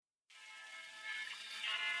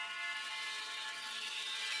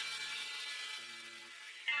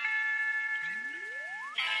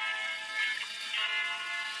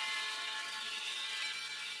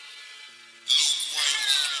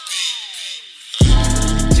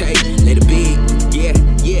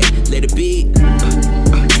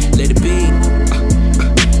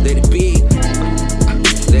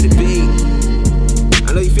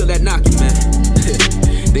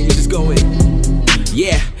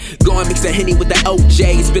I mix the Henny with the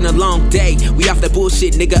OJ. It's been a long day. We off that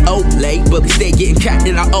bullshit, nigga, late. But we stay getting caught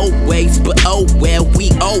in our old ways. But oh well, we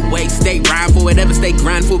always stay rhyme for whatever, stay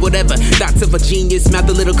grind for whatever. Thoughts of a genius, mouth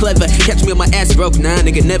a little clever. Catch me on my ass broke, nah,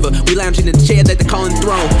 nigga, never. We lounging in the chair that they callin'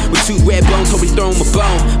 throne. With two red bones, hope we throw 'em a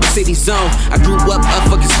bone. My city zone. I grew up,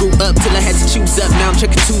 fucking screw up till I had to choose up. Now I'm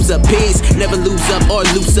checking twos up, pigs. Never lose up or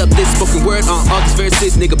loose up. This spoken word on all these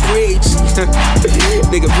verses, nigga, preach.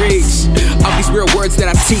 Nigga, preach. All these real words that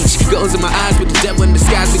I teach. Goes in my eyes with the devil in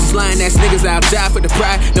disguise. With these lying ass niggas, I'll die for the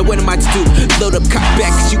pride. Now what am I to do? Load up, cock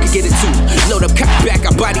back, cause you can get it too. Load up, cock back,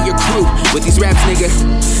 I'll body your crew. With these raps, nigga.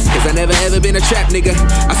 Cause I never ever been a trap, nigga.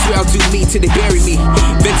 I swear I'll do me till they bury me.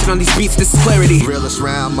 Venting on these beats, this is clarity. Realest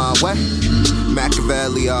round my way.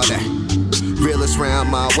 Machiavelli all day. Realest round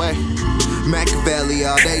my way. Machiavelli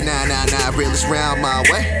all day. Nah. Realest round my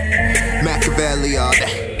way. Machiavelli all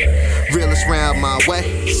day. Realest round my way.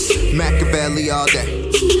 Machiavelli all day.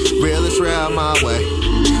 Realest round my way.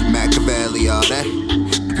 Machiavelli all day.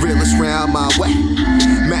 Realest round my way.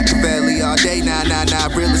 Machiavelli all day. Nah.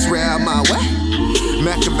 Realest round my way.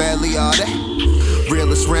 Machiavelli all day.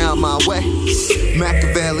 Realest round my way.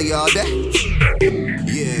 Machiavelli all day.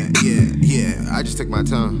 Yeah. I just took my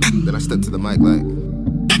time. Then I stepped to the mic like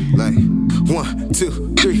 1,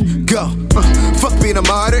 2, 3, go. Fuck being a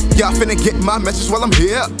martyr. Y'all finna get my message while I'm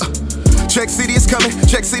here. Track City is coming,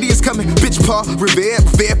 bitch Paul Revere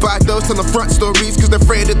by those on the front stories, cause they're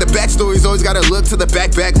afraid of the back stories. Always gotta look to the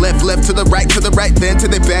back, left, to the right, then to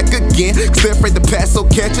the back again. Cause they're afraid to pass, so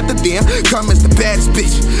catch at the damn. Karma's the baddest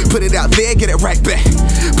bitch. Put it out there, get it right back.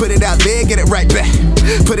 Put it out there, get it right back.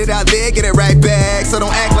 Put it out there, get it right back. So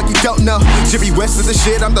don't act like you don't know. Jimmy West is the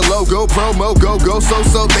shit, I'm the logo, promo, go, so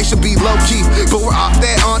they should be low key. But we're off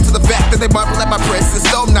that, on to the fact that they marvel at my presence.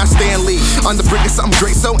 So not Stanley. On the brink of something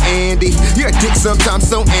great, so Andy. You're a dick sometimes,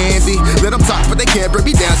 so Andy. Let them talk, but they can't bring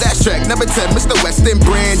me down. That's track number 10, Mr. Weston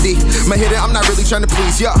Brandy. My hitter, I'm not really trying to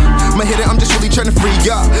please y'all. My hitter, I'm just really trying to free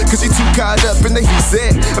y'all. Cause you're too caught up in the he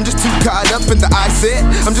said. I'm just too caught up in the I said.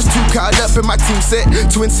 I'm just too caught up in my team set.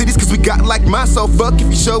 Twin cities, cause we got like mine. So fuck if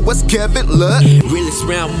you show us Kevin, look. Realest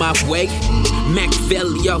round my way.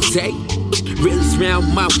 Machiavelli all day. Realest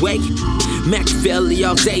round my way. Machiavelli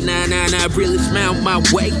all day. Nah. Realest round my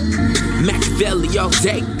way. Machiavelli all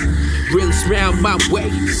day. Realest round my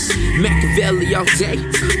way. Machiavelli all day.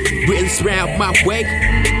 Realest round my way.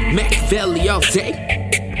 Machiavelli all day.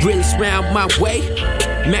 Realest round my way.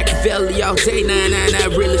 Machiavelli all day. Nah.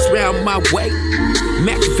 Realest round my way.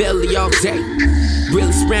 Machiavelli all day.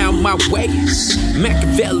 Realest round my way.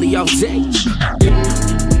 Machiavelli all day.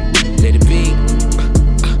 Let it be.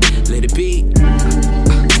 Let it be.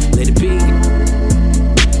 Let it be.